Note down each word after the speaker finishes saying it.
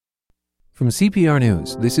From CPR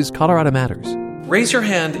News, this is Colorado Matters. Raise your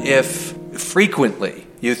hand if frequently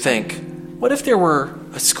you think, what if there were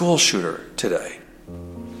a school shooter today?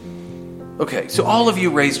 Okay, so all of you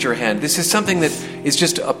raised your hand. This is something that is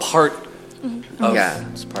just a part of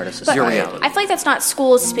it's part of society. your reality. I feel like that's not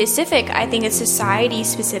school specific. I think it's society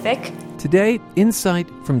specific. Today, insight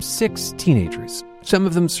from 6 teenagers, some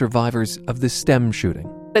of them survivors of the STEM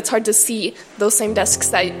shooting. It's hard to see those same desks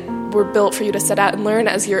that were built for you to sit at and learn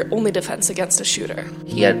as your only defense against a shooter.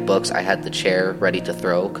 He had books, I had the chair ready to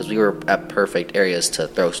throw, because we were at perfect areas to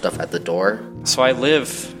throw stuff at the door. So I live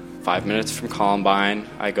 5 minutes from Columbine.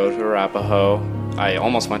 I go to Arapahoe. I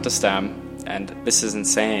almost went to STEM, and this is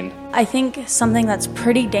insane. I think something that's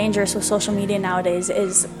pretty dangerous with social media nowadays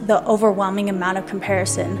is the overwhelming amount of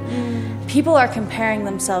comparison. People are comparing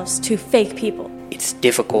themselves to fake people. It's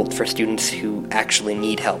difficult for students who actually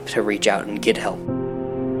need help to reach out and get help.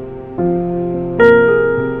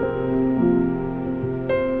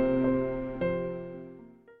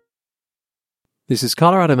 This is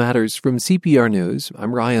Colorado Matters from CPR News.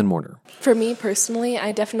 I'm Ryan Warner. For me personally,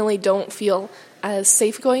 I definitely don't feel as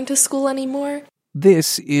safe going to school anymore.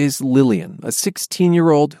 This is Lillian, a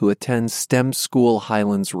 16-year-old who attends STEM school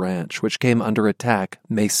Highlands Ranch, which came under attack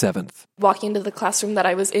May 7th. Walking into the classroom that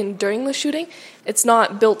I was in during the shooting, it's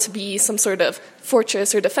not built to be some sort of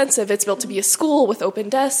fortress or defensive. It's built to be a school with open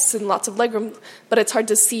desks and lots of legroom, but it's hard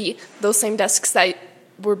to see those same desks that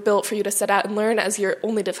were built for you to sit at and learn as your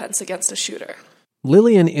only defense against a shooter.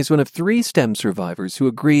 Lillian is one of 3 STEM survivors who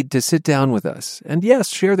agreed to sit down with us and, yes,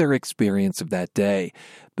 share their experience of that day.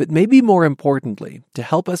 But maybe more importantly, to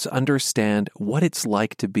help us understand what it's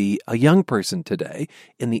like to be a young person today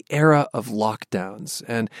in the era of lockdowns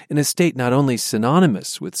and in a state not only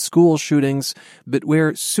synonymous with school shootings, but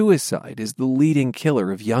where suicide is the leading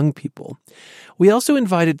killer of young people. We also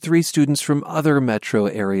invited 3 students from other metro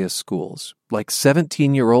area schools, like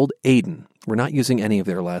 17-year-old Aiden. We're not using any of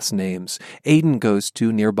their last names. Aiden goes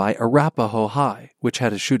to nearby Arapahoe High, which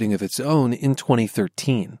had a shooting of its own in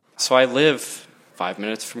 2013. So I live 5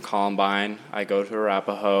 minutes from Columbine. I go to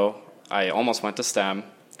Arapahoe. I almost went to STEM,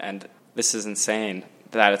 and this is insane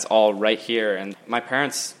that it's all right here. And my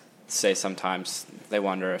parents say sometimes they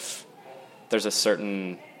wonder if there's a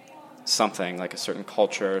certain something, like a certain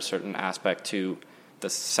culture, a certain aspect to the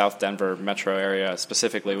South Denver metro area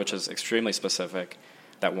specifically, which is extremely specific,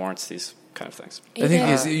 that warrants these kind of things. The thing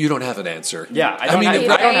is, you don't have an answer. Yeah, I don't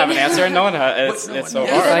have an answer, and no one has. It's so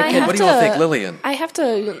hard. What do you all think, Lillian? I have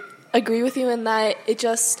to agree with you in that it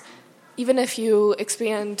just, even if you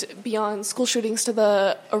expand beyond school shootings to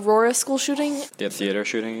the Aurora school shooting. The theater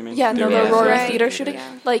shooting, you mean? Yeah, no, the Aurora Right. theater shooting.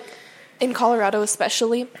 Yeah. Like, in Colorado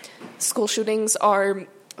especially, school shootings are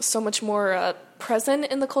so much more present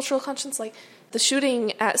in the cultural conscience. Like, the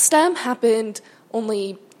shooting at STEM happened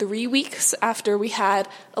only 3 weeks after we had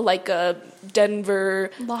a Denver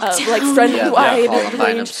friend-wide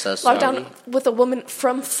lockdown with a woman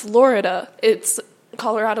from Florida.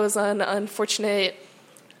 Colorado is an unfortunate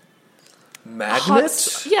hot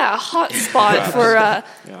spot for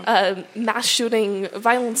mass shooting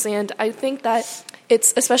violence, and I think that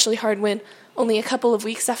it's especially hard when only a couple of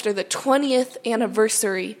weeks after the 20th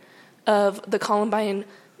anniversary of the Columbine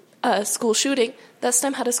school shooting, that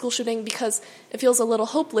STEM had a school shooting, because it feels a little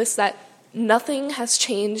hopeless that nothing has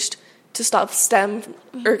changed to stop STEM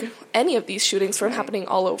or any of these shootings from happening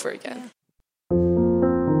all over again.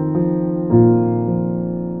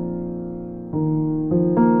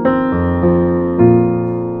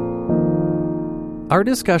 Our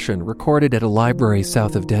discussion, recorded at a library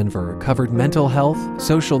south of Denver, covered mental health,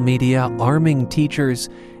 social media, arming teachers,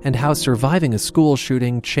 and how surviving a school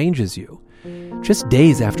shooting changes you. Just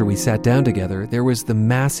days after we sat down together, there was the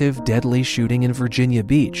massive, deadly shooting in Virginia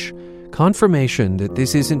Beach. Confirmation that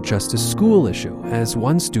this isn't just a school issue, as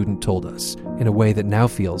one student told us, in a way that now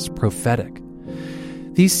feels prophetic.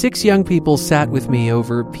 These 6 young people sat with me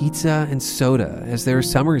over pizza and soda as their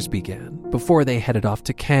summers began, before they headed off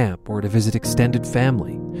to camp or to visit extended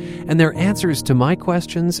family. And their answers to my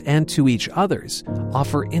questions and to each other's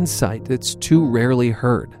offer insight that's too rarely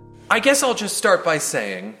heard. I guess I'll just start by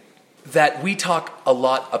saying that we talk a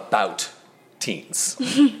lot about teens,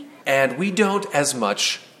 and we don't as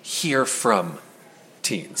much hear from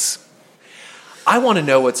teens. I want to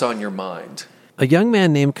know what's on your mind. A young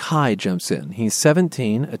man named Kai jumps in. He's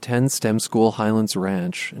 17, attends STEM school Highlands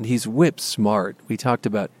Ranch, and he's whip smart. We talked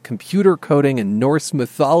about computer coding and Norse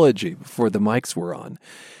mythology before the mics were on.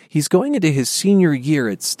 He's going into his senior year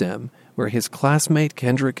at STEM, where his classmate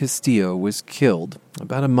Kendra Castillo was killed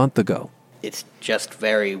about a month ago. It's just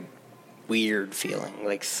very weird feeling,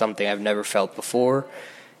 like something I've never felt before.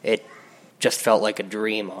 It just felt like a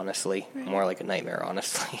dream, honestly. More like a nightmare,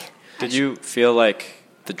 honestly. Did you feel like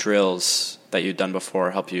the drills that you'd done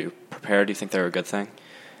before helped you prepare? Do you think they were a good thing?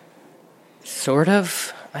 Sort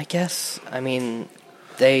of, I guess. I mean,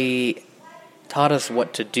 they taught us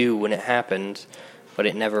what to do when it happened, but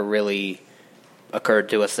it never really occurred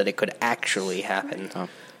to us that it could actually happen. Oh.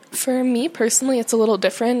 For me personally, it's a little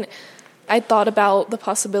different. I thought about the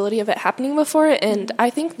possibility of it happening before, and I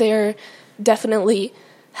think they're definitely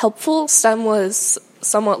helpful. STEM was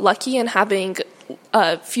somewhat lucky in having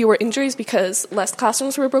fewer injuries because less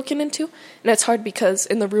classrooms were broken into. And it's hard because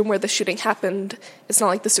in the room where the shooting happened, it's not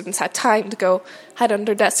like the students had time to go hide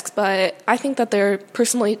under desks. But I think that they're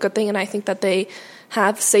personally a good thing, and I think that they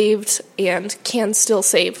have saved and can still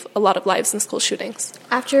save a lot of lives in school shootings.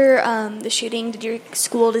 After the shooting, did your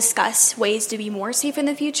school discuss ways to be more safe in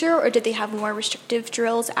the future, or did they have more restrictive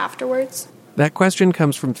drills afterwards? That question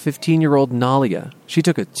comes from 15-year-old Nalia. She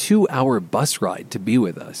took a 2-hour bus ride to be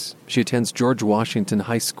with us. She attends George Washington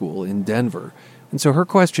High School in Denver. And so her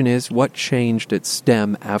question is, what changed at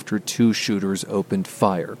STEM after 2 shooters opened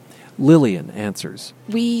fire? Lillian answers.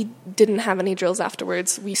 We didn't have any drills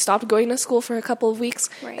afterwards. We stopped going to school for a couple of weeks,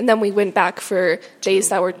 Right. and then we went back for days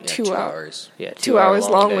that were 2 hours. Yeah, 2 hours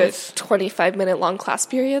long days. with 25-minute long class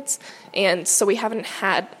periods. And so we haven't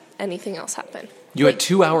had anything else happen. You had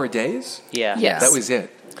 2-hour days? Yeah. Yes. That was it.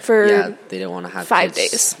 For Yeah, they didn't want to have 5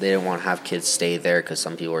 kids, days. They didn't want to have kids stay there because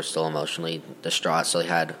some people were still emotionally distraught. So they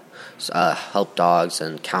had help dogs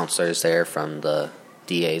and counselors there from the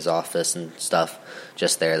DA's office and stuff.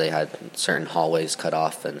 Just there, they had certain hallways cut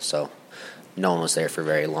off, and so no one was there for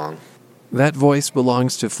very long. That voice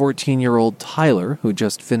belongs to 14-year-old Tyler, who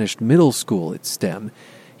just finished middle school at STEM.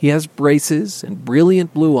 He has braces and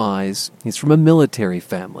brilliant blue eyes. He's from a military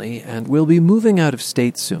family and will be moving out of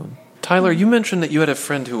state soon. Tyler, you mentioned that you had a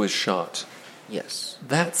friend who was shot. Yes.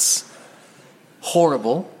 That's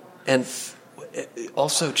horrible and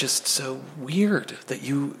also just so weird that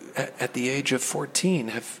you, at the age of 14,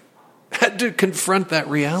 have had to confront that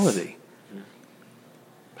reality.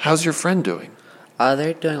 How's your friend doing?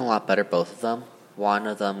 They're doing a lot better, both of them. One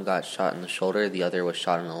of them got shot in the shoulder, the other was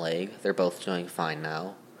shot in the leg. They're both doing fine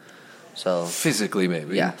now. So Physically,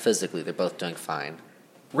 maybe. yeah, physically, they're both doing fine.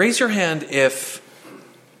 Raise your hand if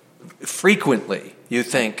frequently you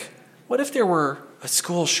think, what if there were a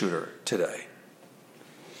school shooter today?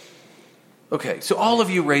 Okay, so all of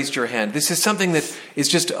you raised your hand. This is something that is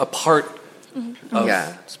just a part of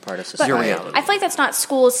Yeah, it's part of But society. your reality. I feel like that's not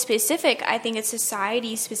school specific. I think it's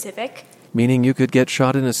society specific. Meaning you could get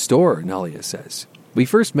shot in a store, Nalia says. We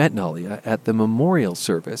first met Nalia at the memorial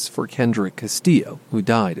service for Kendrick Castillo, who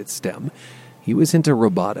died at STEM. He was into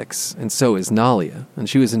robotics, and so is Nalia, and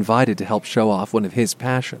she was invited to help show off one of his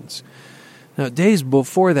passions. Now, days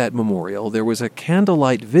before that memorial, there was a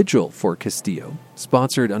candlelight vigil for Castillo,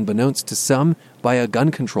 sponsored unbeknownst to some by a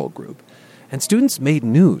gun control group. And students made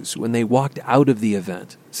news when they walked out of the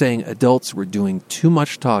event, saying adults were doing too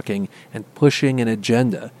much talking and pushing an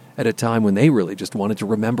agenda at a time when they really just wanted to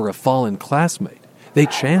remember a fallen classmate. They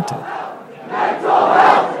chanted,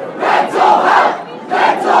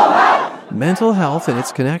 Mental health and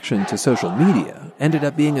its connection to social media ended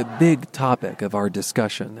up being a big topic of our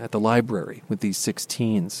discussion at the library with these 6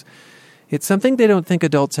 teens. It's something they don't think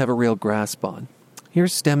adults have a real grasp on.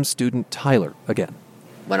 Here's STEM student Tyler again.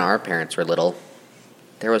 When our parents were little,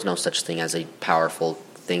 there was no such thing as a powerful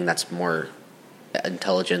thing that's more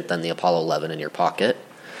intelligent than the Apollo 11 in your pocket.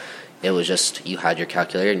 It was just you had your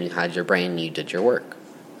calculator and you had your brain and you did your work.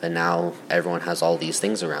 And now everyone has all these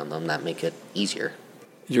things around them that make it easier.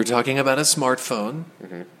 You're talking about a smartphone.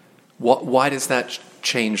 Mm-hmm. Why does that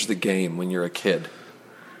change the game when you're a kid?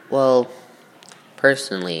 Well,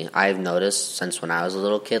 personally, I've noticed since when I was a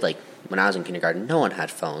little kid, like when I was in kindergarten, no one had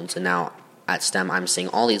phones. And now at STEM, I'm seeing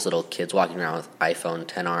all these little kids walking around with iPhone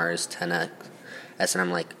 10Rs, 10X, and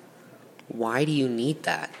I'm like, why do you need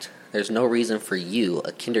that? There's no reason for you,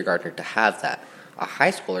 a kindergartner, to have that. A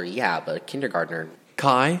high schooler, yeah, but a kindergartner...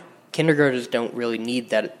 Kai? Kindergartners don't really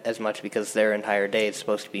need that as much because their entire day is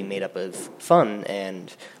supposed to be made up of fun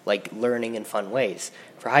and like learning in fun ways.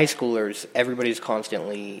 For high schoolers, everybody's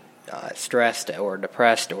constantly stressed or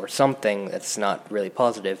depressed or something that's not really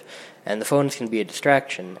positive, and the phones can be a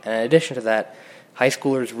distraction. And in addition to that, high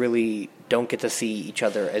schoolers really don't get to see each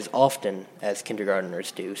other as often as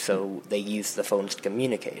kindergartners do, so they use the phones to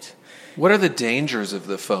communicate. What are the dangers of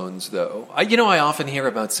the phones, though? I often hear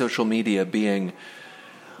about social media being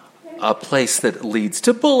a place that leads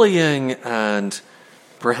to bullying and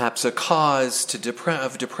perhaps a cause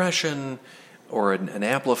of depression or an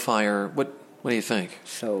amplifier. What do you think?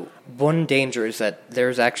 So, one danger is that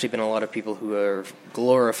there's actually been a lot of people who have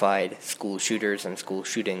glorified school shooters and school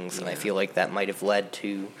shootings, and I feel like that might have led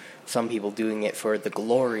to some people doing it for the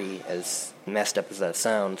glory, as messed up as that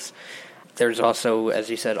sounds. There's also, as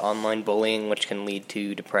you said, online bullying, which can lead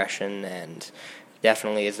to depression and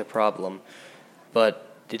definitely is a problem.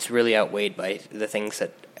 But it's really outweighed by the things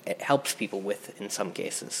that it helps people with in some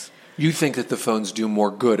cases. You think that the phones do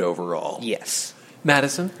more good overall? Yes.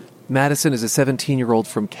 Madison? Madison is a 17-year-old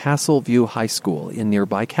from Castle View High School in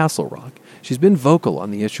nearby Castle Rock. She's been vocal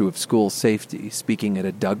on the issue of school safety, speaking at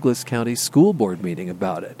a Douglas County school board meeting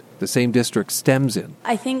about it. The same district STEM's in.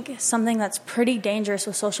 I think something that's pretty dangerous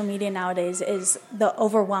with social media nowadays is the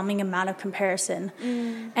overwhelming amount of comparison.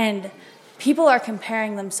 And people are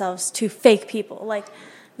comparing themselves to fake people. Like,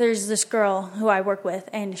 there's this girl who I work with,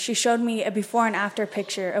 and she showed me a before and after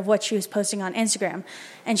picture of what she was posting on Instagram.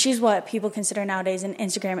 And she's what people consider nowadays an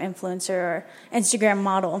Instagram influencer or Instagram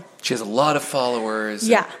model. She has a lot of followers.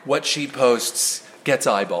 Yeah. And what she posts gets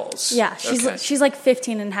eyeballs. Yeah, Okay. she's like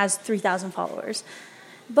 15 and has 3,000 followers.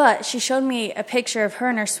 But she showed me a picture of her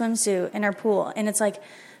in her swimsuit in her pool, and it's like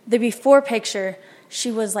the before picture, she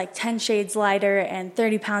was like 10 shades lighter and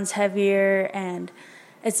 30 pounds heavier, and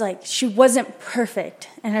it's like she wasn't perfect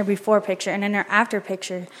in her before picture, and in her after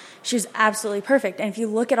picture, she was absolutely perfect. And if you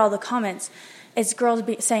look at all the comments, it's girls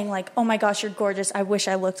saying like, "Oh my gosh, you're gorgeous. I wish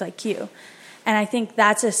I looked like you." And I think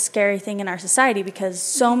that's a scary thing in our society because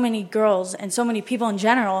so many girls and so many people in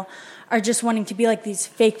general are just wanting to be like these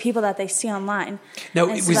fake people that they see online. Now,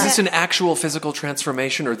 And so was that- this an actual physical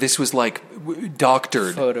transformation, or this was like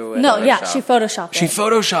doctored? No, yeah, she photoshopped it. She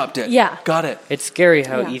photoshopped it. Yeah. Got it. It's scary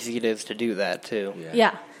how Yeah. easy it is to do that, too.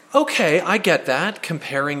 Yeah. Okay, I get that.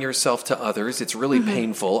 Comparing yourself to others, it's really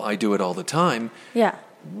painful. I do it all the time. Yeah.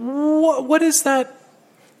 What is that?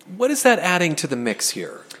 What is that adding to the mix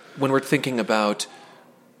here when we're thinking about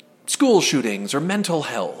school shootings or mental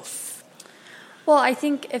health? Well, I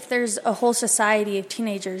think if there's a whole society of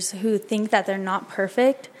teenagers who think that they're not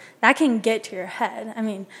perfect, that can get to your head. I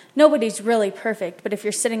mean, nobody's really perfect, but if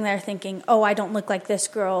you're sitting there thinking, oh, I don't look like this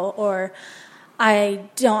girl, or I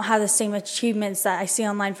don't have the same achievements that I see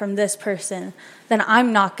online from this person, then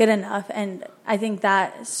I'm not good enough. And I think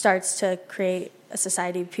that starts to create a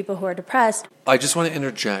society of people who are depressed. I just want to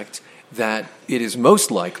interject that it is most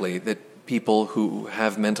likely that people who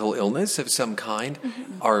have mental illness of some kind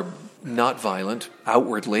are not violent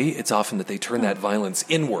outwardly. It's often that they turn that violence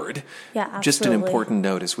inward. Yeah, absolutely. Just an important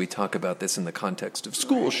note as we talk about this in the context of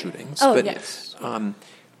school shootings. Oh, but, yes.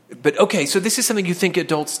 But okay, so this is something you think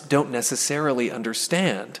adults don't necessarily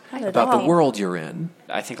understand Not at about the all. world you're in.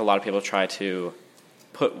 I think a lot of people try to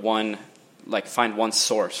find one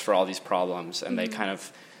source for all these problems, and they kind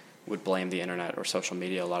of would blame the internet or social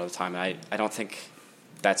media a lot of the time. And I don't think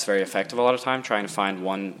that's very effective a lot of time, trying to find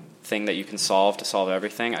one thing that you can solve to solve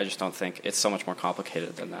everything. I just don't think it's so much more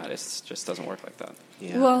complicated than that. It just doesn't work like that.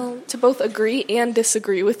 Yeah. Well, to both agree and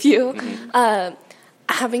disagree with you,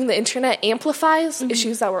 having the internet amplifies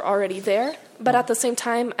issues that were already there. But at the same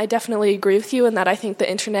time, I definitely agree with you in that I think the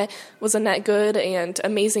internet was a net good and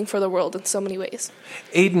amazing for the world in so many ways.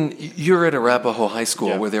 Aiden, you're at Arapahoe High School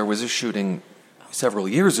Yeah. where there was a shooting several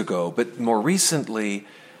years ago, but more recently,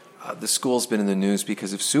 the school's been in the news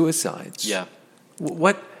because of suicides. Yeah.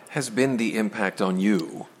 What has been the impact on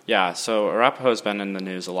you? Yeah, so Arapahoe's been in the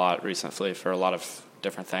news a lot recently for a lot of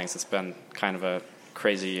different things. It's been kind of a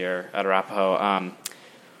crazy year at Arapahoe.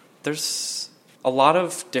 There's a lot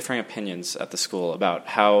of differing opinions at the school about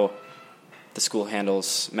how the school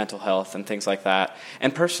handles mental health and things like that.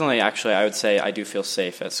 And personally, actually, I would say I do feel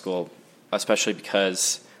safe at school, especially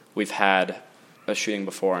because we've had a shooting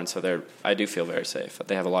before, and so I do feel very safe.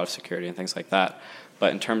 They have a lot of security and things like that.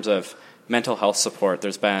 But in terms of mental health support,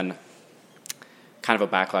 there's been kind of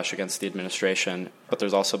a backlash against the administration, but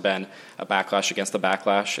there's also been a backlash against the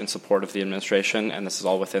backlash in support of the administration, and this is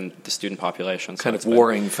all within the student population. So Kind of it's been-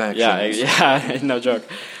 warring factions. Yeah, no joke.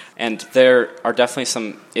 And there are definitely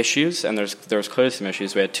some issues, and there was clearly some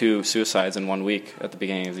issues. We had 2 suicides in 1 week at the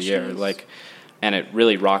beginning of the year, and it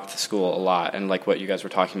really rocked the school a lot. And like what you guys were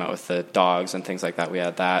talking about with the dogs and things like that, we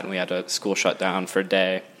had that, and we had a school shut down for a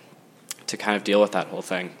day to kind of deal with that whole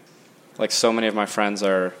thing. Like, so many of my friends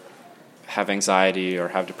have anxiety or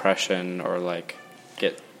have depression or like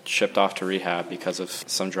get shipped off to rehab because of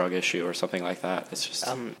some drug issue or something like that. It's just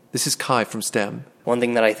This is Kai from STEM. One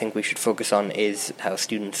thing that I think we should focus on is how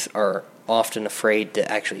students are often afraid to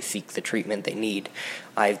actually seek the treatment they need.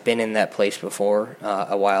 I've been in that place before.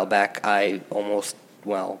 A while back, I almost,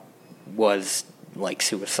 was like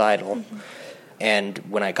suicidal. And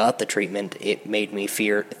when I got the treatment, it made me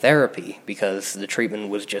fear therapy because the treatment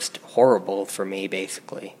was just horrible for me,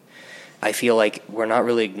 basically. I feel like we're not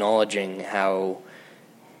really acknowledging how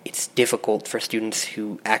it's difficult for students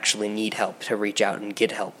who actually need help to reach out and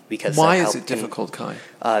get help. Because Why that is help it difficult,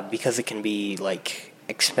 Kai? because it can be,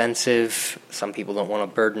 expensive. Some people don't want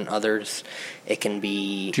to burden others. It can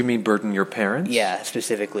be... Do you mean burden your parents? Yeah,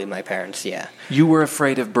 specifically my parents, yeah. You were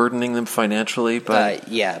afraid of burdening them financially, but...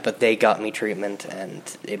 Yeah, but they got me treatment, and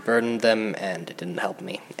it burdened them, and it didn't help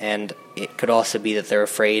me. And it could also be that they're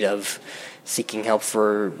afraid of seeking help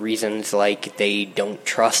for reasons like they don't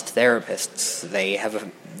trust therapists. They have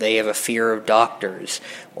a fear of doctors,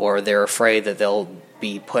 or they're afraid that they'll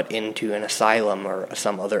be put into an asylum or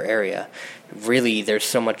some other area. Really, there's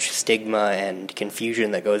so much stigma and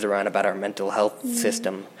confusion that goes around about our mental health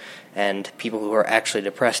system, and people who are actually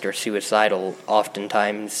depressed or suicidal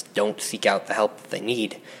oftentimes don't seek out the help that they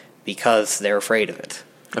need because they're afraid of it.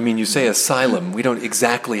 I mean, you say asylum. We don't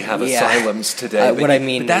exactly have asylums today.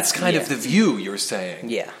 But that's kind of the view you're saying.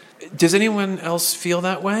 Yeah. Does anyone else feel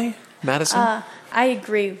that way? Madison? I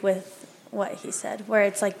agree with what he said, where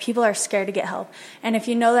it's like people are scared to get help. And if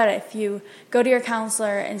you know that if you go to your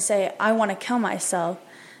counselor and say, I want to kill myself,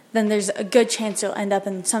 then there's a good chance you'll end up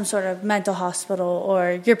in some sort of mental hospital,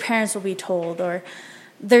 or your parents will be told, or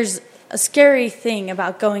there's a scary thing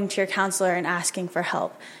about going to your counselor and asking for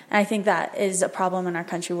help. And I think that is a problem in our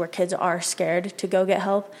country where kids are scared to go get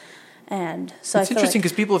help. And so it's interesting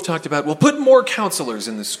because people have talked about, well, put more counselors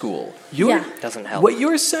in the school. Doesn't help. What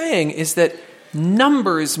you're saying is that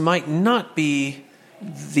numbers might not be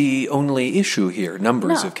the only issue here,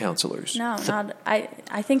 numbers of counselors. No, not.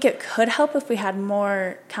 I think it could help if we had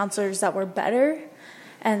more counselors that were better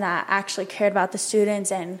and that actually cared about the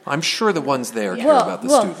students. And I'm sure the ones there care about the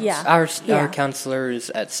students. Yeah. Our counselors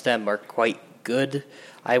at STEM are quite good,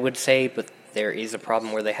 I would say, but there is a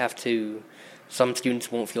problem where some students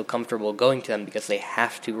won't feel comfortable going to them because they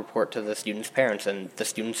have to report to the students' parents, and the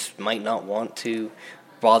students might not want to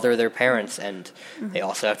bother their parents, and they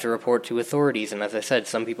also have to report to authorities. And as I said,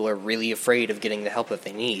 some people are really afraid of getting the help that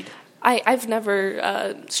they need. I've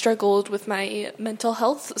never struggled with my mental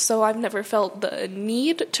health, so I've never felt the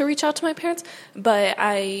need to reach out to my parents, but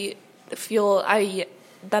I feel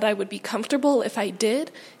that I would be comfortable if I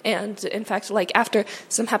did. And in fact, after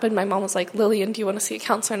some happened, my mom was like, Lillian, do you want to see a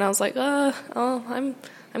counselor? And I was like,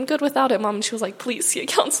 I'm good without it, Mom. And she was like, please see a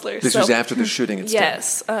counselor. This was after the shooting and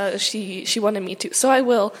stuff. Yes, she wanted me to. So I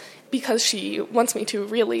will, because she wants me to,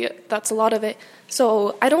 really. That's a lot of it.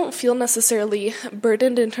 So I don't feel necessarily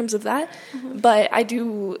burdened in terms of that, but I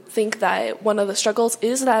do think that one of the struggles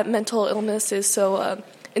is that mental illness is so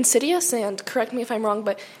insidious, and correct me if I'm wrong,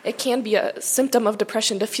 but it can be a symptom of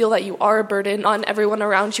depression to feel that you are a burden on everyone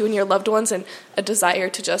around you and your loved ones, and a desire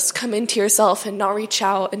to just come into yourself and not reach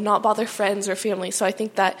out and not bother friends or family. So I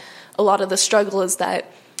think that a lot of the struggle is that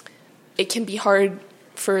it can be hard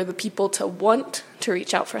for the people to want to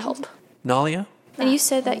reach out for help. Nalia? And you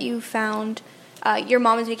said that you found your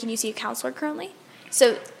mom is making you see a counselor currently.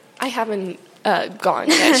 So I haven't gone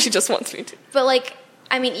yet. She just wants me to. But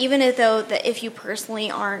even if you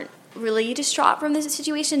personally aren't really distraught from this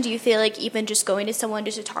situation, do you feel like even just going to someone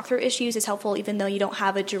just to talk through issues is helpful, even though you don't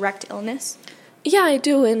have a direct illness? Yeah, I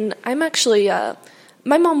do, and I'm actually.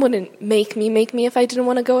 My mom wouldn't make me if I didn't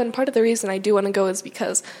want to go, and part of the reason I do want to go is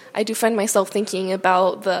because I do find myself thinking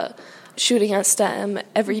about the shooting at STEM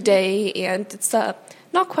every day, and it's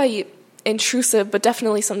not quite intrusive, but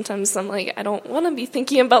definitely sometimes I'm like, I don't want to be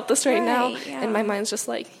thinking about this right now, yeah. and my mind's just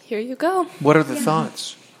like, here you go. What are the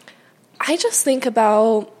thoughts? I just think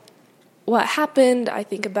about what happened. I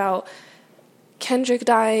think about Kendrick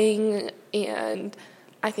dying, and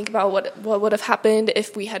I think about what would have happened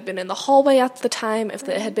if we had been in the hallway at the time, if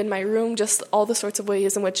it had been my room, just all the sorts of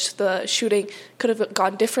ways in which the shooting could have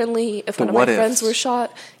gone differently, if one of my friends were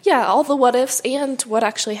shot. Yeah, all the what ifs and what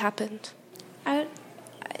actually happened.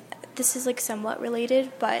 This is somewhat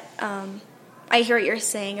related, but I hear what you're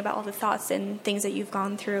saying about all the thoughts and things that you've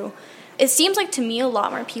gone through. It seems like to me a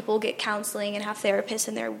lot more people get counseling and have therapists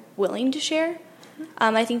and they're willing to share.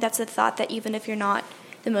 I think that's a thought that even if you're not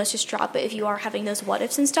the most distraught, but if you are having those what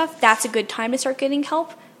ifs and stuff, that's a good time to start getting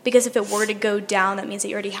help, because if it were to go down, that means that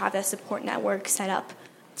you already have that support network set up.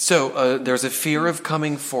 So there's a fear of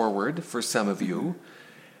coming forward for some of you.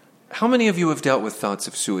 How many of you have dealt with thoughts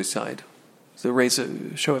of suicide? So raise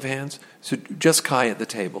a show of hands. So just Kai at the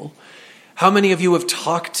table. How many of you have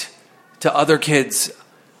talked to other kids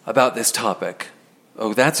about this topic?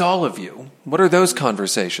 Oh, that's all of you. What are those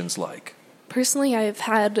conversations like? Personally, I've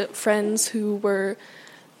had friends who were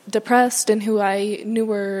depressed and who I knew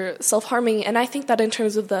were self-harming. And I think that in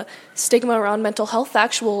terms of the stigma around mental health, the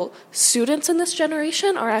actual students in this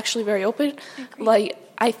generation are actually very open. Like,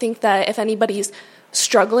 I think that if anybody's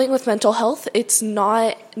struggling with mental health, it's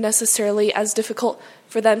not necessarily as difficult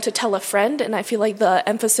for them to tell a friend. And I feel like the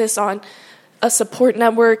emphasis on a support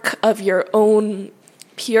network of your own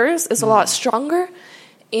peers is a lot stronger,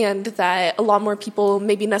 and that a lot more people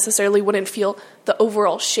maybe necessarily wouldn't feel the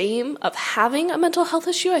overall shame of having a mental health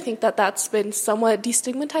issue. I think that that's been somewhat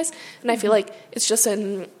destigmatized, and I feel like it's just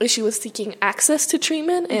an issue with seeking access to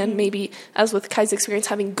treatment, and maybe, as with Kai's experience,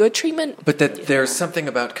 having good treatment. But that there's something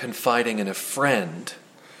about confiding in a friend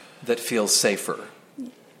that feels safer.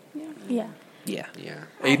 Yeah. Yeah.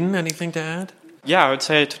 Aiden, anything to add? Yeah, I would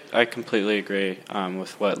say I completely agree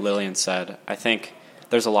with what Lillian said. I think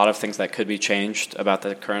there's a lot of things that could be changed about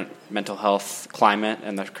the current mental health climate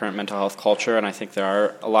and the current mental health culture, and I think there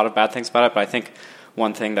are a lot of bad things about it, but I think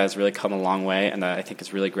one thing that has really come a long way and that I think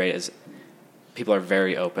is really great is people are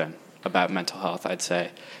very open about mental health, I'd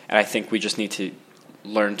say. And I think we just need to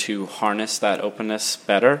learn to harness that openness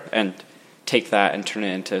better and take that and turn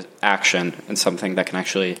it into action and something that can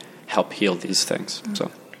actually help heal these things.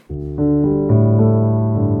 So.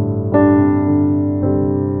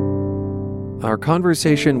 Our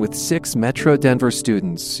conversation with 6 Metro Denver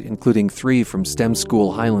students, including 3 from STEM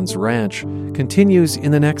School Highlands Ranch, continues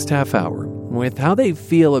in the next half hour with how they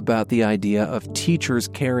feel about the idea of teachers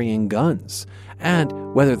carrying guns and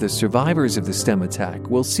whether the survivors of the STEM attack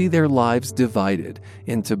will see their lives divided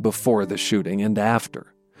into before the shooting and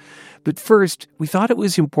after. But first, we thought it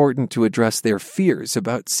was important to address their fears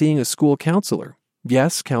about seeing a school counselor.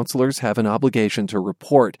 Yes, counselors have an obligation to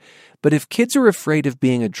report, but if kids are afraid of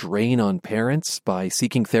being a drain on parents by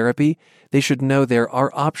seeking therapy, they should know there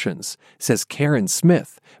are options, says Karen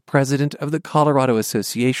Smith, president of the Colorado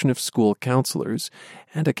Association of School Counselors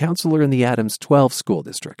and a counselor in the Adams 12 school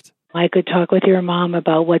district. I could talk with your mom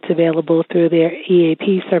about what's available through their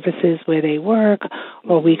EAP services where they work,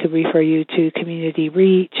 or we could refer you to Community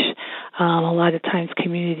Reach. A lot of times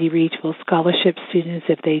Community Reach will scholarship students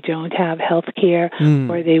if they don't have health care,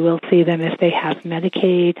 or they will see them if they have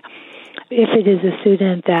Medicaid. If it is a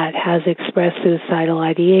student that has expressed suicidal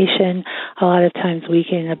ideation, a lot of times we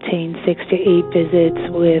can obtain 6 to 8 visits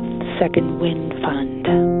with Second Wind Fund.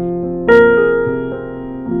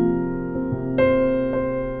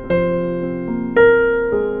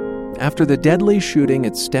 After the deadly shooting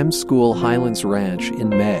at STEM School Highlands Ranch in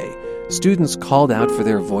May, students called out for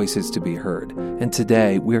their voices to be heard, and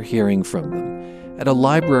today we're hearing from them. At a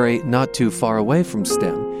library not too far away from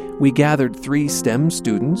STEM, we gathered 3 STEM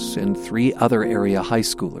students and 3 other area high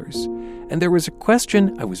schoolers. And there was a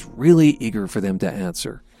question I was really eager for them to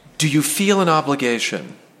answer. Do you feel an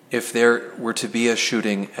obligation if there were to be a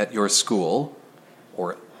shooting at your school,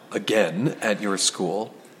 or again at your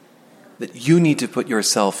school, that you need to put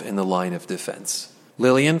yourself in the line of defense?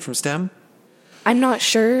 Lillian from STEM? I'm not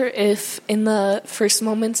sure if in the first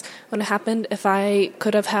moments when it happened, if I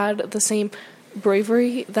could have had the same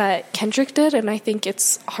bravery that Kendrick did, and I think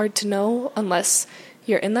it's hard to know unless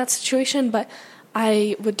you're in that situation, but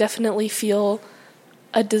I would definitely feel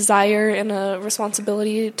a desire and a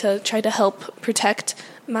responsibility to try to help protect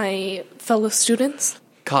my fellow students.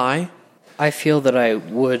 Kai? I feel that I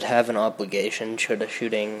would have an obligation should a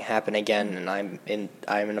shooting happen again, and I'm in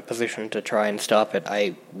a position to try and stop it.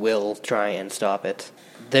 I will try and stop it.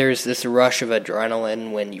 There's this rush of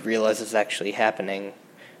adrenaline when you realize it's actually happening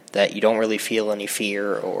that you don't really feel any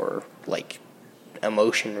fear or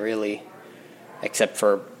emotion really, except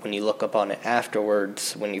for when you look upon it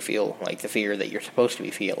afterwards, when you feel the fear that you're supposed to be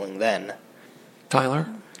feeling then. Tyler?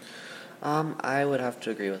 I would have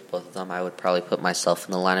to agree with both of them. I would probably put myself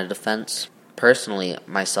in the line of defense. Personally,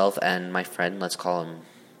 myself and my friend, let's call him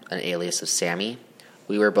an alias of Sammy,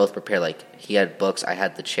 we were both prepared. He had books, I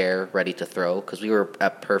had the chair ready to throw, because we were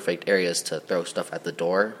at perfect areas to throw stuff at the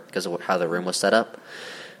door because of how the room was set up.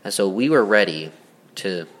 And so we were ready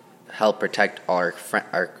to help protect our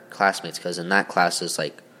classmates, because in that class is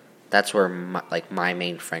that's where my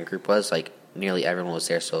main friend group was. Nearly everyone was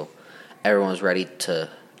there, so everyone was ready to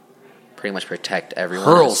pretty much protect everyone.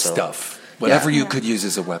 Hurl stuff. Whatever you could use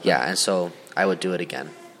as a weapon. Yeah, and so I would do it again.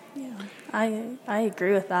 Yeah, I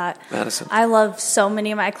agree with that. Madison. I love so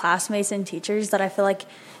many of my classmates and teachers that I feel like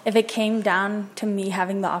if it came down to me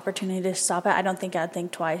having the opportunity to stop it, I don't think I'd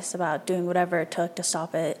think twice about doing whatever it took to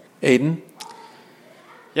stop it. Aiden?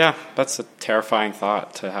 Yeah, that's a terrifying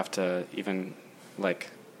thought to have to even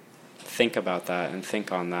think about that and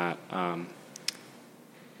think on that.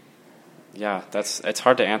 Yeah, it's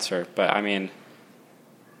hard to answer, but I mean,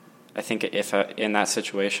 I think if in that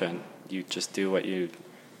situation, you just do what you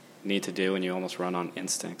need to do, and you almost run on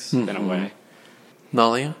instincts in a way.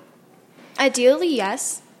 Nalia? Ideally,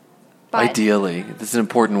 yes. But Ideally. This is an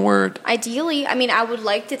important word. ideally, I mean, I would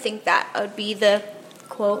like to think that I would be the,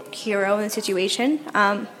 quote, hero in the situation.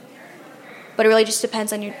 But it really just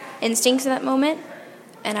depends on your instincts in that moment.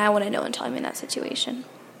 And I want to know until I'm in that situation.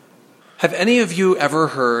 Have any of you ever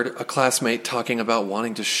heard a classmate talking about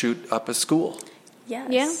wanting to shoot up a school?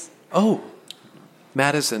 Yes. Yeah. Oh,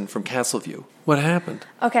 Madison from Castleview. What happened?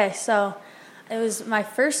 Okay, so it was my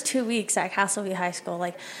first 2 weeks at Castleview High School,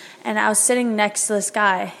 and I was sitting next to this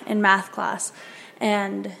guy in math class,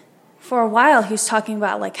 and for a while he was talking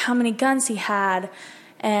about how many guns he had,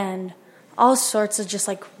 and all sorts of just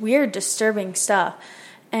weird, disturbing stuff.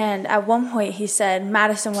 And at one point he said,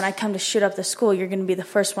 "Madison, when I come to shoot up the school, you're going to be the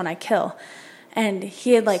first one I kill." And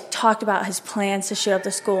he had talked about his plans to shoot up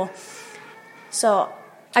the school. So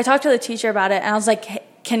I talked to the teacher about it, and I was like, "Hey,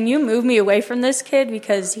 can you move me away from this kid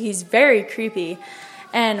because he's very creepy?"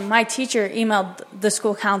 And my teacher emailed the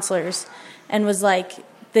school counselors and was like,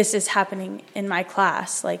 "This is happening in my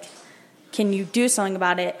class. Can you do something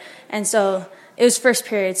about it?" And so it was first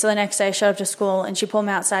period. So the next day I showed up to school, and she pulled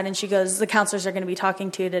me outside, and she goes, "The counselors are going to be talking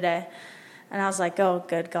to you today." And I was like, "Oh,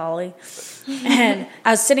 good golly." And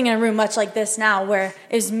I was sitting in a room much like this now, where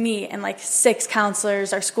it was me and 6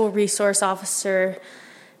 counselors, our school resource officer.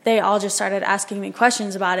 They all just started asking me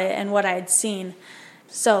questions about it and what I had seen.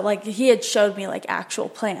 So he had showed me actual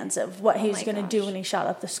plans of what he was going to do when he shot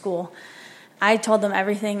up the school. I told them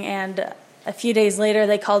everything, and a few days later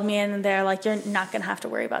they called me in, and they're like, "You're not going to have to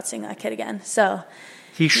worry about seeing that kid again." So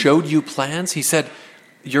He showed you plans? He said,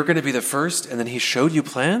 "You're going to be the first," and then he showed you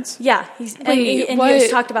plans? yeah, he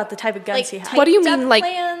just talked about the type of guns he had. What do you mean,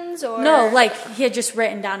 plans or No, he had just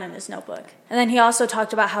written down in his notebook. And then he also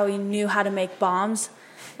talked about how he knew how to make bombs.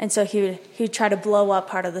 And so he would try to blow up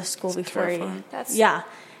part of the school before terrifying. Yeah,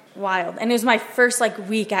 wild. And it was my first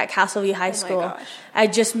week at Castleview High School. gosh. I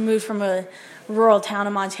just moved from a rural town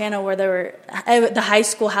in Montana where the high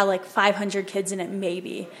school had 500 kids in it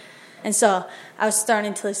maybe. And so I was thrown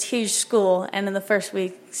into this huge school, and in the first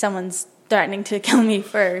week someone's threatening to kill me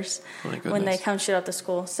first My when they goodness. come shoot up the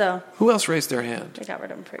school. So Who else raised their hand? I got rid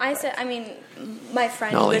of him pretty I quick. said, I mean, my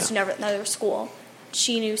friend Nalia. who goes to another school,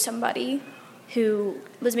 she knew somebody who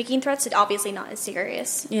was making threats. It's obviously not as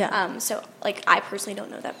serious. Yeah. So, I personally don't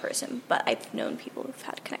know that person, but I've known people who've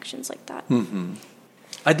had connections like that.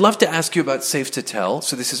 I'd love to ask you about Safe to Tell.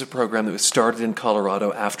 So this is a program that was started in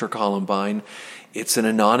Colorado after Columbine. It's an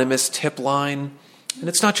anonymous tip line, and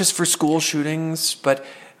it's not just for school shootings, but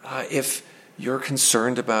if you're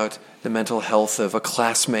concerned about the mental health of a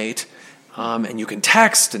classmate, and you can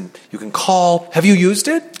text and you can call. Have you used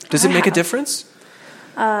it? Does it make a difference?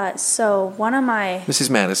 So one of my Mrs.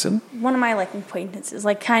 Madison. acquaintances,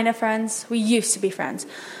 kind of friends, we used to be friends.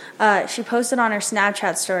 She posted on her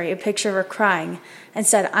Snapchat story a picture of her crying and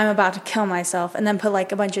said, "I'm about to kill myself," and then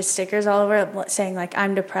put a bunch of stickers all over it saying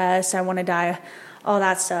 "I'm depressed, I want to die," all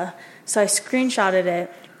that stuff. So I screenshotted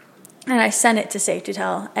it and I sent it to Safe to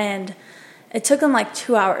Tell, and it took them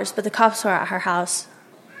 2 hours, but the cops were at her house.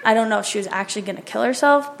 I don't know if she was actually going to kill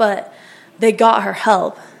herself, but they got her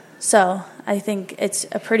help. So I think it's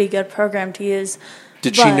a pretty good program to use.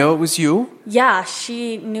 Did she know it was you? Yeah,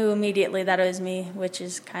 she knew immediately that it was me, which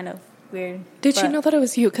is kind of weird. Did she but- know that it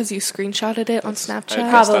was you because you screenshotted it on Snapchat?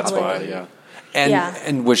 I guess that's Probably. why, yeah. And Yeah.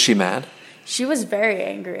 and was she mad? She was very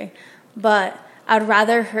angry, but I'd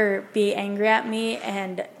rather her be angry at me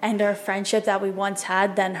and end our friendship that we once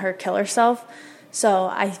had than her kill herself. So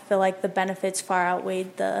I feel like the benefits far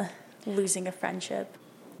outweighed the losing a friendship.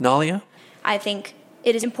 Nalia? I think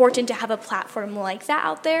it is important to have a platform like that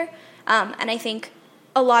out there. And I think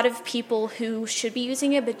a lot of people who should be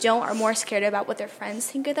using it but don't are more scared about what their friends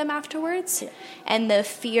think of them afterwards and the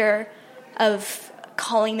fear of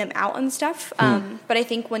calling them out and stuff. But I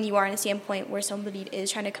think when you are in a standpoint where somebody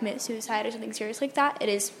is trying to commit suicide or something serious like that, it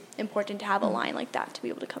is important to have a line like that to be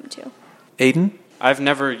able to come to. Aiden? I've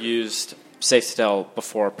never used Safe to Tell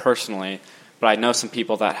before personally, but I know some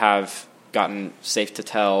people that have gotten Safe to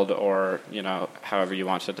Tell, or however you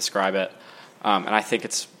want to describe it, and I think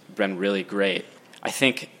it's been really great. I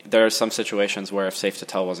think there are some situations where if Safe to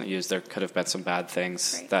Tell wasn't used, there could have been some bad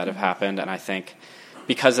things that have happened, and I think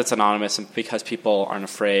because it's anonymous and because people aren't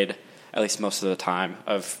afraid, at least most of the time,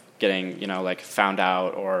 of getting found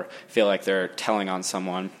out or feel like they're telling on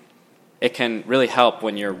someone, it can really help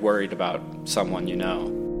when you're worried about someone you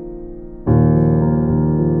know.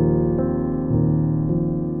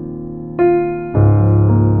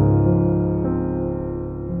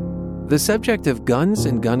 The subject of guns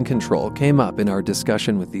and gun control came up in our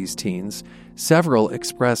discussion with these teens. Several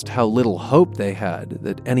expressed how little hope they had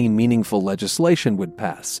that any meaningful legislation would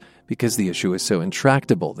pass, because the issue is so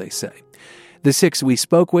intractable, they say. The 6 we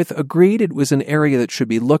spoke with agreed it was an area that should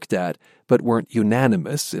be looked at, but weren't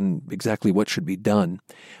unanimous in exactly what should be done.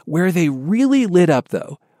 Where they really lit up,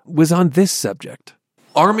 though, was on this subject.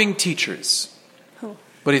 Arming teachers. What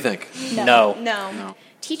do you think? No.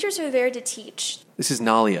 Teachers are there to teach. This is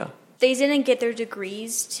Nalia. They didn't get their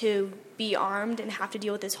degrees to be armed and have to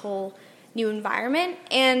deal with this whole new environment.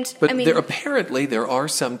 And But I mean, apparently there are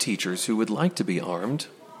some teachers who would like to be armed.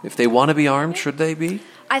 If they want to be armed, should they be?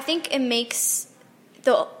 I think it makes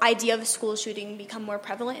the idea of a school shooting become more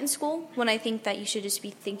prevalent in school, when I think that you should just be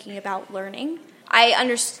thinking about learning. I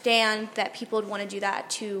understand that people would want to do that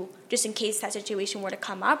to just in case that situation were to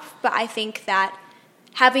come up, but I think that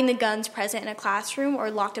having the guns present in a classroom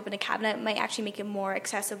or locked up in a cabinet might actually make it more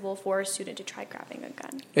accessible for a student to try grabbing a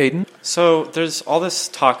gun. Aiden? So there's all this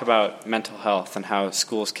talk about mental health and how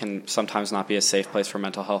schools can sometimes not be a safe place for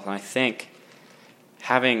mental health, and I think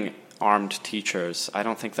having armed teachers, I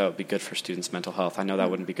don't think that would be good for students' mental health. I know that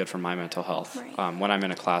wouldn't be good for my mental health. Right. When I'm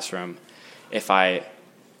in a classroom, if I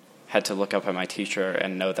had to look up at my teacher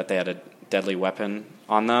and know that they had a deadly weapon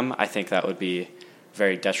on them, I think that would be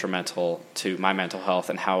very detrimental to my mental health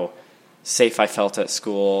and how safe I felt at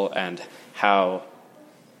school and how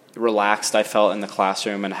relaxed I felt in the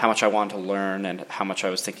classroom and how much I wanted to learn and how much I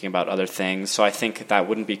was thinking about other things. So I think that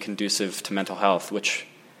wouldn't be conducive to mental health, which,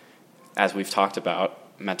 as we've talked about,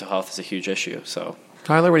 mental health is a huge issue. So,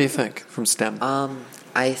 Tyler, what do you think from STEM?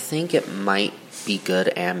 I think it might be good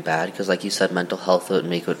and bad, because like you said, mental health would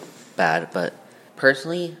make it bad. But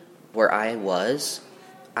personally, where I was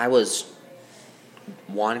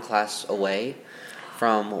one class away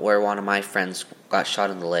from where one of my friends got shot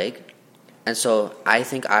in the leg. And so I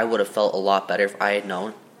think I would have felt a lot better if I had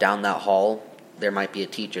known down that hall there might be a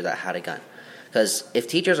teacher that had a gun. Because if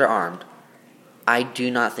teachers are armed, I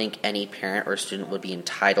do not think any parent or student would be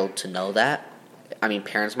entitled to know that. I mean,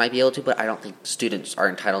 parents might be able to, but I don't think students are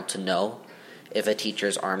entitled to know if a teacher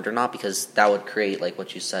is armed or not, because that would create, like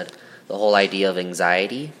what you said, the whole idea of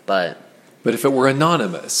anxiety. But if it were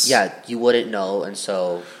anonymous. Yeah, you wouldn't know, and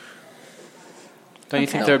so... Don't you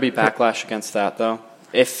think there would be backlash against that, though?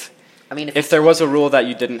 If if there was a rule that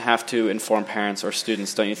you didn't have to inform parents or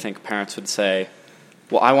students, don't you think parents would say,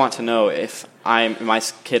 well, I want to know if my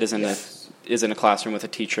kid is in a classroom with a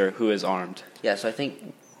teacher who is armed? Yeah, so I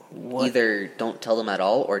think either don't tell them at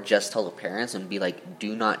all or just tell the parents and be like,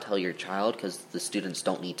 do not tell your child because the students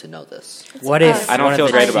don't need to know this. What if I don't feel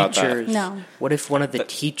great about that. No. What if one of the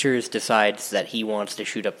teachers decides that he wants to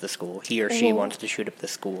shoot up the school? He or she wants to shoot up the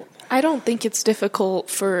school? I don't think it's difficult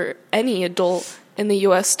for any adult in the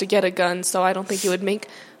U.S. to get a gun, so I don't think it would make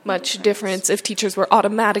much difference if teachers were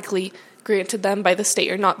automatically granted them by the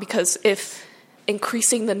state or not, because if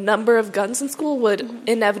increasing the number of guns in school would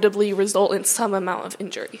inevitably result in some amount of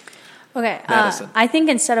injury. Okay, I think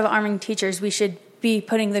instead of arming teachers, we should be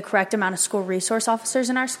putting the correct amount of school resource officers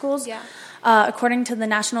in our schools. Yeah. According to the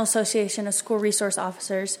National Association of School Resource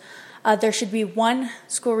Officers, there should be one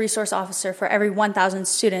school resource officer for every 1,000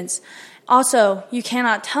 students. Also, you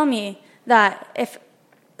cannot tell me that if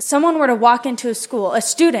someone were to walk into a school, a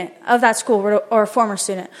student of that school or a former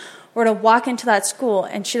student, were to walk into that school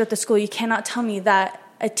and shoot up the school, you cannot tell me that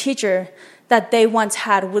a teacher that they once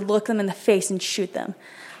had would look them in the face and shoot them.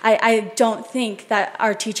 I don't think that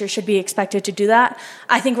our teachers should be expected to do that.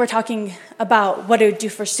 I think we're talking about what it would do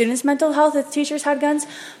for students' mental health if teachers had guns,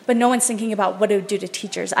 but no one's thinking about what it would do to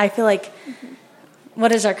teachers. I feel like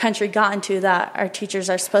what has our country gotten to that our teachers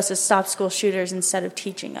are supposed to stop school shooters instead of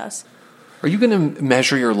teaching us? Are you going to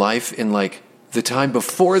measure your life in, like, the time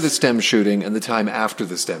before the STEM shooting and the time after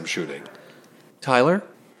the STEM shooting? Tyler?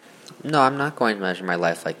 No, I'm not going to measure my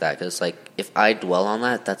life like that, because, like, if I dwell on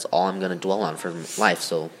that, that's all I'm going to dwell on for life,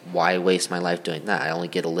 so why waste my life doing that? I only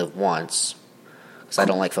get to live once, because I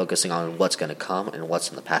don't like focusing on what's going to come and what's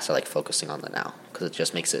in the past. I like focusing on the now, because it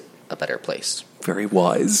just makes it a better place. Very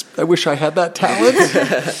wise. I wish I had that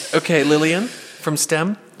talent. Okay, Lillian, from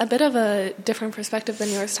STEM? A bit of a different perspective than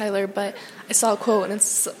yours, Tyler, but I saw a quote, and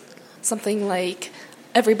it's something like,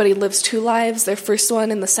 everybody lives two lives, their first one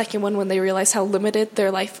and the second one when they realize how limited their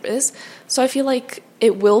life is. So I feel like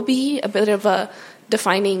it will be a bit of a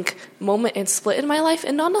defining moment and split in my life,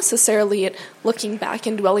 and not necessarily looking back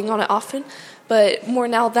and dwelling on it often, but more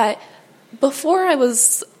now that before I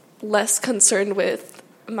was less concerned with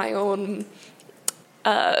my own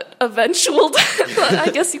eventual death, I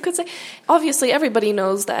guess you could say. Obviously, everybody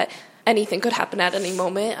knows that anything could happen at any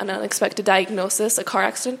moment, an unexpected diagnosis, a car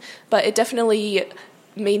accident, but it definitely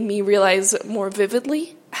made me realize more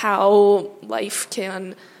vividly how life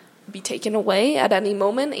can be taken away at any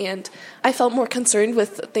moment, and I felt more concerned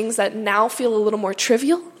with things that now feel a little more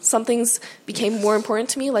trivial. Some things became more important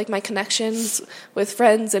to me, like my connections with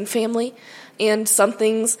friends and family, and some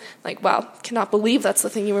things like, wow, cannot believe that's the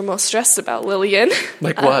thing you were most stressed about, Lillian.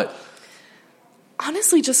 Like what?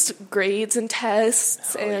 Honestly, just grades and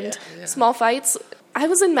tests small fights. I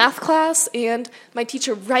was in math class, and my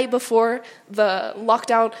teacher, right before the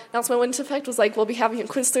lockdown announcement went into effect, was like, we'll be having a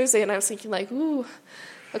quiz Thursday, and I was thinking like, ooh,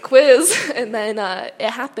 a quiz, and then it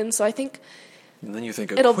happened. So I think, and then you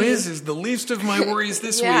think a quiz is the least of my worries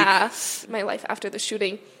this week. Yeah, my life after the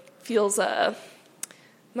shooting feels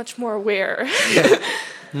much more aware.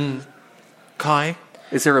 Kai,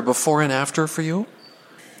 is there a before and after for you?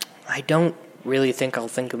 I don't really think I'll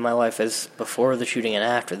think of my life as before the shooting and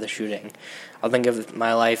after the shooting. I'll think of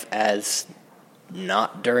my life as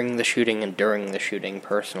not during the shooting and during the shooting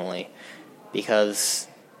personally, because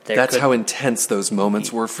that's how intense those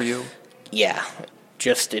moments were for you? Yeah.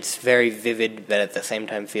 Just, it's very vivid, but at the same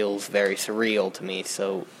time feels very surreal to me,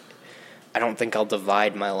 so I don't think I'll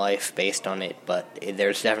divide my life based on it, but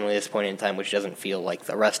there's definitely this point in time which doesn't feel like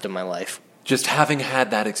the rest of my life. Just having had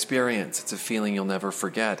that experience, it's a feeling you'll never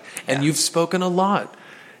forget. And you've spoken a lot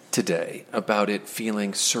today about it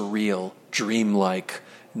feeling surreal, dreamlike,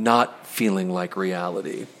 not feeling like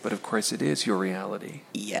reality. But of course it is your reality.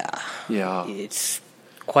 Yeah. Yeah. It's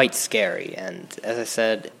quite scary, and as I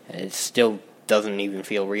said, it still doesn't even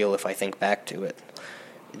feel real if I think back to it.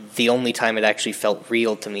 The only time it actually felt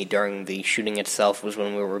real to me during the shooting itself was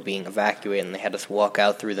when we were being evacuated and they had us walk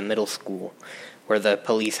out through the middle school, where the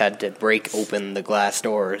police had to break open the glass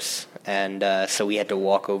doors, and so we had to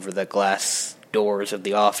walk over the glass doors of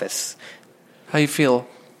the office. How you feel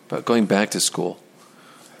about going back to school?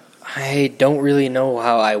 I don't really know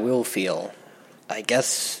how I will feel. I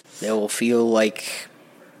guess it will feel like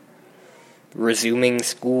resuming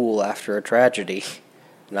school after a tragedy.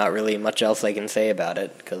 Not really much else I can say about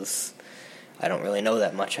it, because I don't really know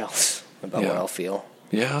that much else about what I'll feel.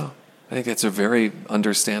 Yeah, I think that's a very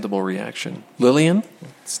understandable reaction. Lillian,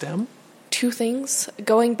 STEM? Two things.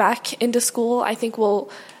 Going back into school, I think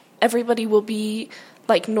everybody will be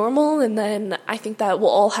like normal, and then I think that we'll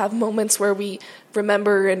all have moments where we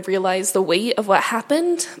remember and realize the weight of what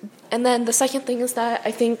happened. And then the second thing is that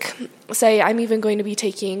I think, say, I'm even going to be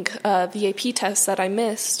taking the AP test that I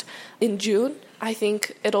missed in June. I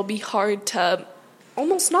think it'll be hard to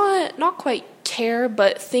almost not quite care,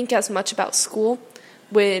 but think as much about school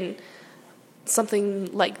when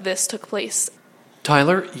something like this took place.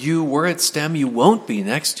 Tyler, you were at STEM. You won't be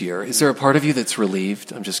next year. Is there a part of you that's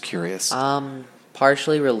relieved? I'm just curious.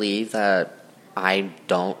 Partially relieved that I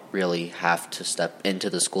don't really have to step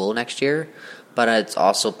into the school next year, but it's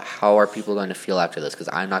also how are people going to feel after this, because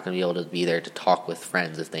I'm not going to be able to be there to talk with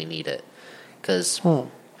friends if they need it. Because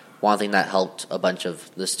one thing that helped a bunch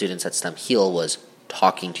of the students at STEM heal was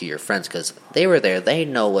talking to your friends, because they were there. They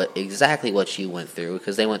know exactly what you went through,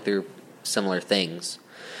 because they went through similar things,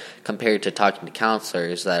 compared to talking to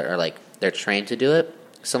counselors that are like, they're trained to do it.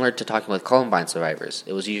 Similar to talking with Columbine survivors.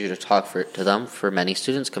 It was easier to talk to them for many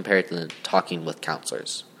students compared to talking with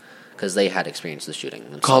counselors, because they had experienced the shooting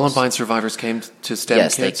themselves. Columbine survivors came to STEM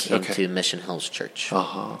kids? Yes, they came to Mission Hills Church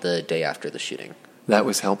the day after the shooting. That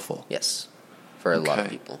was helpful. Yes, for a lot of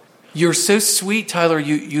people. You're so sweet, Tyler.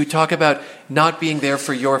 You talk about not being there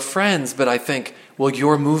for your friends, but I think, well,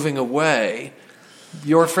 you're moving away.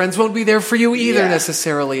 Your friends won't be there for you either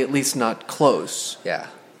necessarily, at least not close. Yeah.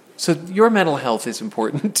 So your mental health is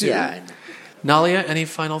important too. Yeah. Nalia, any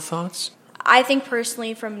final thoughts? I think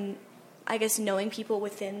personally from, I guess, knowing people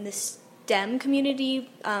within the STEM community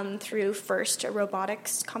through first a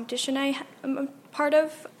robotics competition I'm a part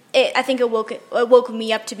of, I think it woke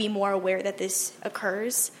me up to be more aware that this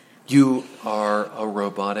occurs. You are a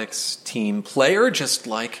robotics team player, just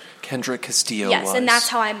like Kendra Castillo was. Yes, and that's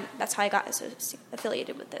how I got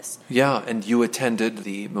affiliated with this. Yeah, and you attended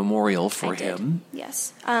the memorial for him.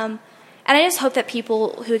 Yes, and I just hope that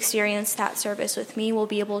people who experience that service with me will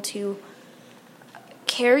be able to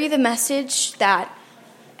carry the message that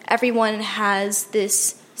everyone has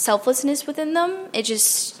this selflessness within them. It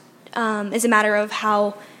just is a matter of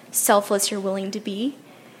how selfless you're willing to be,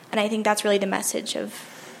 and I think that's really the message of.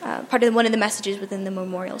 One of the messages within the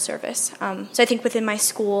memorial service. So I think within my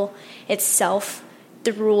school itself,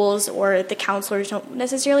 the rules or the counselors don't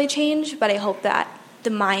necessarily change, but I hope that the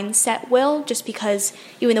mindset will, just because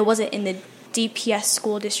even though it wasn't in the DPS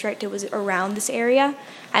school district, it was around this area,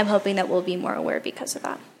 I'm hoping that we'll be more aware because of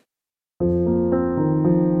that.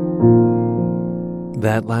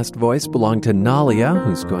 That last voice belonged to Nalia,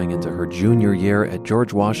 who's going into her junior year at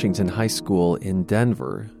George Washington High School in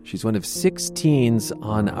Denver. She's one of 6 teens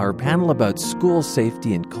on our panel about school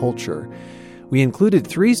safety and culture. We included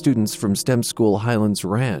 3 students from STEM School Highlands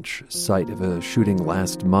Ranch, site of a shooting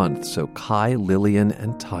last month. So Kai, Lillian,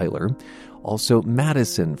 and Tyler. Also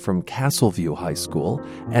Madison from Castleview High School,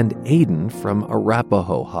 and Aiden from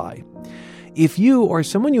Arapahoe High. If you or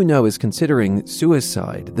someone you know is considering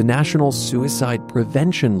suicide, the National Suicide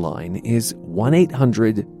Prevention Line is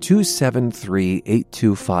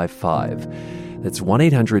 1-800-273-8255. That's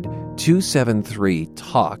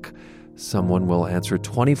 1-800-273-TALK. Someone will answer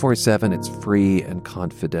 24/7. It's free and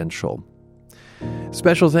confidential.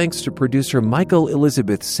 Special thanks to producer Michael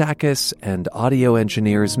Elizabeth Sakis and audio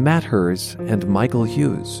engineers Matt Hers and Michael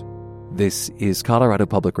Hughes. This is Colorado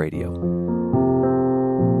Public Radio.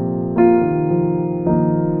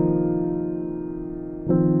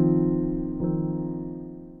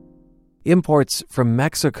 Imports from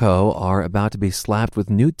Mexico are about to be slapped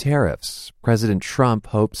with new tariffs. President Trump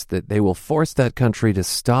hopes that they will force that country to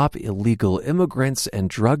stop illegal immigrants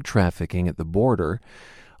and drug trafficking at the border.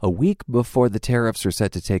 A week before the tariffs are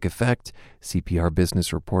set to take effect, CPR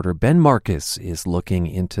business reporter Ben Marcus is looking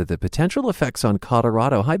into the potential effects on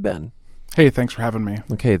Colorado. Hi, Ben. Hey, thanks for having me.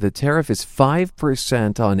 Okay, the tariff is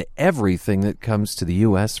 5% on everything that comes to the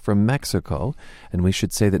U.S. from Mexico. And we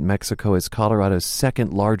should say that Mexico is Colorado's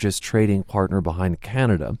second largest trading partner behind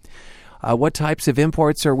Canada. What types of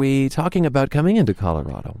imports are we talking about coming into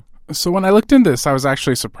Colorado? So when I looked into this, I was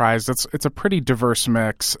actually surprised. It's a pretty diverse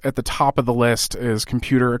mix. At the top of the list is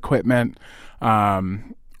computer equipment,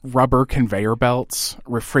 rubber conveyor belts,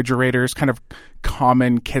 refrigerators, kind of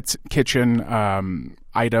common kitchen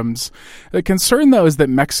items. The concern, though, is that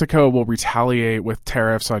Mexico will retaliate with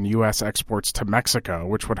tariffs on U.S. exports to Mexico,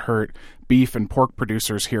 which would hurt beef and pork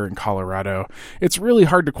producers here in Colorado. It's really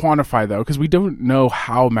hard to quantify, though, because we don't know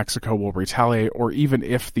how Mexico will retaliate or even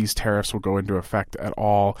if these tariffs will go into effect at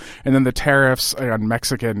all. And then the tariffs on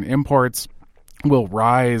Mexican imports will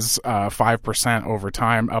rise 5% over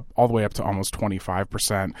time, up all the way up to almost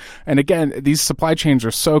 25%. And again, these supply chains are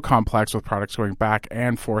so complex with products going back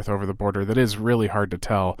and forth over the border that it is really hard to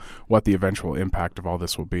tell what the eventual impact of all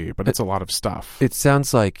this will be. But it's a lot of stuff. It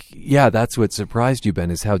sounds like, yeah, that's what surprised you, Ben,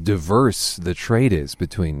 is how diverse the trade is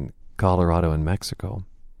between Colorado and Mexico.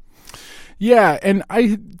 Yeah, and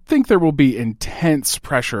I think there will be intense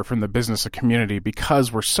pressure from the business community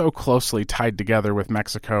because we're so closely tied together with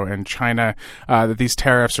Mexico and China that these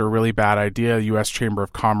tariffs are a really bad idea. U.S. Chamber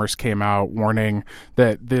of Commerce came out warning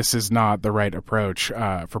that this is not the right approach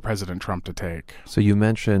for President Trump to take. So you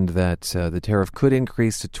mentioned that the tariff could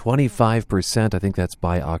increase to 25%. I think that's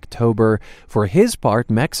by October. For his part,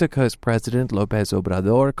 Mexico's President López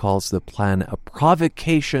Obrador calls the plan a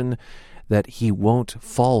provocation that he won't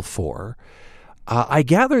fall for. I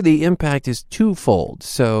gather the impact is twofold.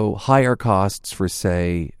 So higher costs for,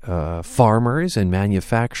 say, farmers and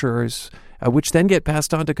manufacturers, which then get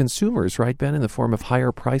passed on to consumers, right, Ben, in the form of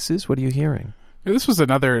higher prices? What are you hearing? This was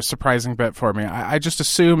another surprising bit for me. I just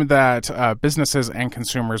assumed that businesses and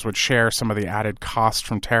consumers would share some of the added costs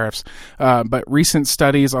from tariffs. But recent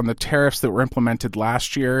studies on the tariffs that were implemented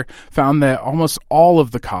last year found that almost all of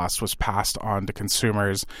the cost was passed on to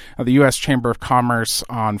consumers. The U.S. Chamber of Commerce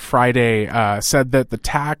on Friday said that the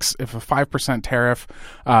tax, if a 5% tariff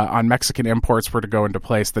on Mexican imports were to go into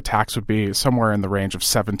place, the tax would be somewhere in the range of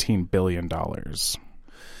 $17 billion.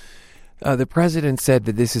 The president said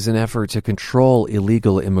that this is an effort to control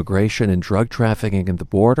illegal immigration and drug trafficking at the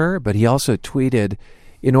border, but he also tweeted,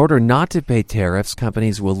 in order not to pay tariffs,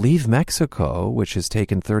 companies will leave Mexico, which has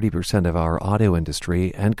taken 30% of our auto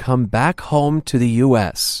industry, and come back home to the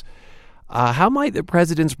U.S. How might the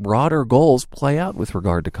president's broader goals play out with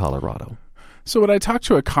regard to Colorado? So when I talked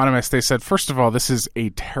to economists, they said, first of all, this is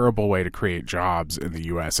a terrible way to create jobs in the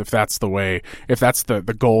U.S. If that's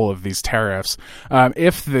the goal of these tariffs.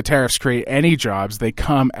 If the tariffs create any jobs, they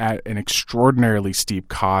come at an extraordinarily steep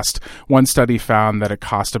cost. One study found that it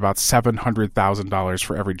cost about $700,000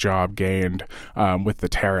 for every job gained with the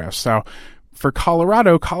tariffs. So for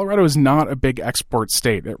Colorado is not a big export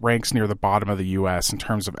state. It ranks near the bottom of the U.S. in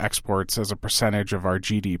terms of exports as a percentage of our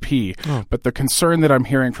GDP. But the concern that I'm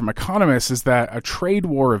hearing from economists is that a trade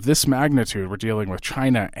war of this magnitude, we're dealing with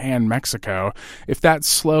China and Mexico, if that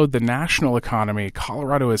slowed the national economy,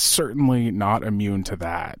 Colorado is certainly not immune to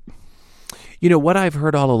that. You know, what I've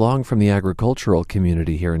heard all along from the agricultural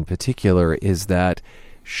community here in particular is that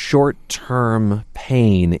short-term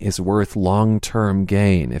pain is worth long-term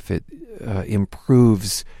gain if it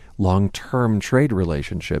improves long-term trade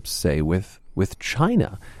relationships, say, with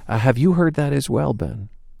China. Have you heard that as well, Ben?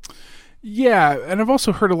 Yeah, and I've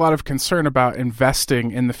also heard a lot of concern about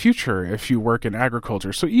investing in the future if you work in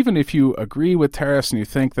agriculture. So even if you agree with tariffs and you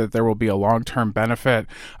think that there will be a long-term benefit,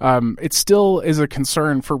 it still is a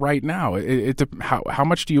concern for right now. How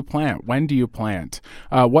much do you plant? When do you plant?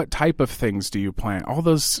 What type of things do you plant? All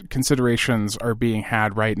those considerations are being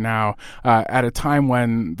had right now at a time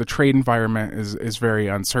when the trade environment is very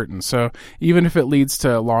uncertain. So even if it leads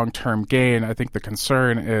to long-term gain, I think the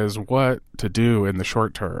concern is what to do in the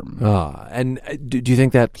short term. And do you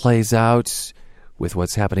think that plays out with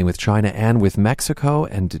what's happening with China and with Mexico?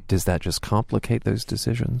 And does that just complicate those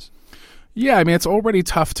decisions? Yeah, I mean, it's already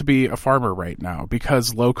tough to be a farmer right now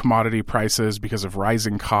because low commodity prices, because of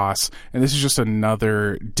rising costs. And this is just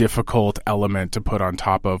another difficult element to put on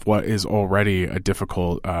top of what is already a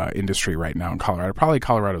difficult industry right now in Colorado, probably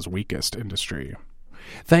Colorado's weakest industry.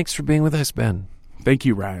 Thanks for being with us, Ben. Thank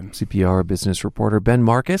you, Ryan. CPR business reporter Ben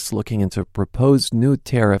Marcus looking into proposed new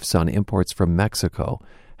tariffs on imports from Mexico,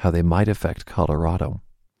 how they might affect Colorado.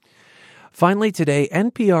 Finally today,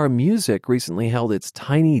 NPR Music recently held its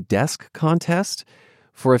Tiny Desk contest.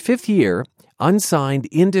 For a fifth year, unsigned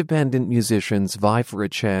independent musicians vie for a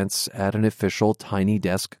chance at an official Tiny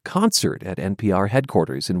Desk concert at NPR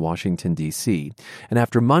headquarters in Washington, D.C. And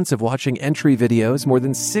after months of watching entry videos, more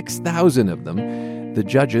than 6,000 of them, the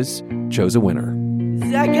judges chose a winner.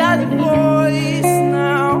 I got a voice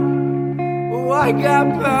now, oh, I got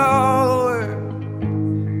power,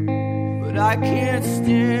 but I can't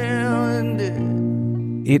stand it.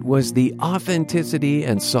 It was the authenticity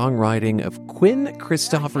and songwriting of Quinn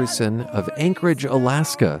Christopherson of Anchorage,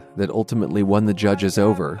 Alaska, that ultimately won the judges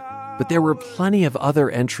over. But there were plenty of other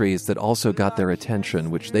entries that also got their attention,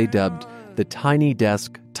 which they dubbed the Tiny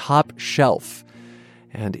Desk Top Shelf.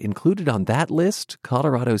 And included on that list,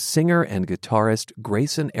 Colorado singer and guitarist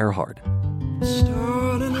Grayson Earhart.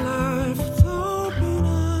 Starting life with open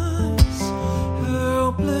eyes,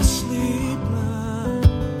 helplessly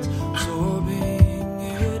blind, absorbing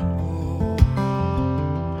it all.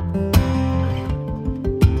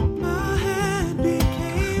 My head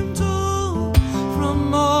became dull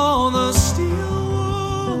from all the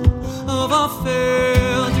steel wool of our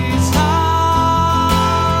failed desire.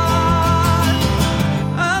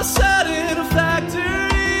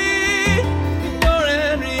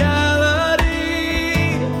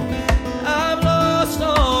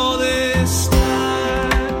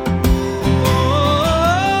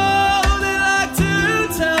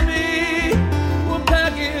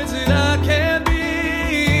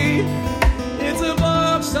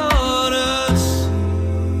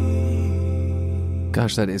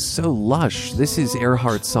 Gosh, that is so lush. This is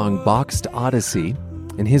Earhart's song Boxed Odyssey.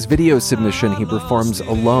 In his video submission, he performs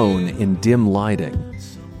alone in dim lighting.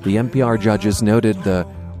 The NPR judges noted the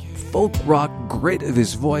folk rock grit of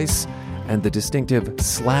his voice and the distinctive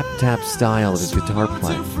slap-tap style of his guitar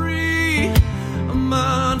playing.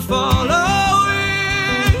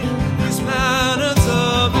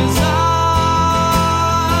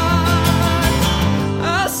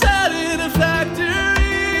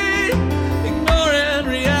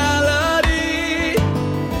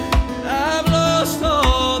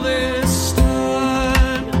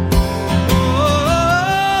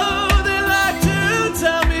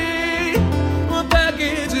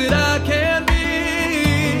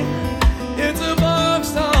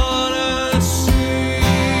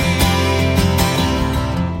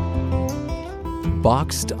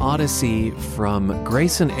 Boxed Odyssey from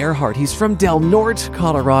Grayson Earhart. He's from Del Norte,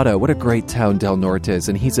 Colorado. What a great town Del Norte is.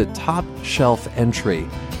 And he's a top shelf entry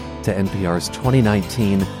to NPR's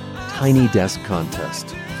 2019 Tiny Desk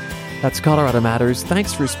Contest. That's Colorado Matters.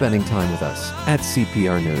 Thanks for spending time with us at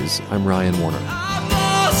CPR News. I'm Ryan Warner.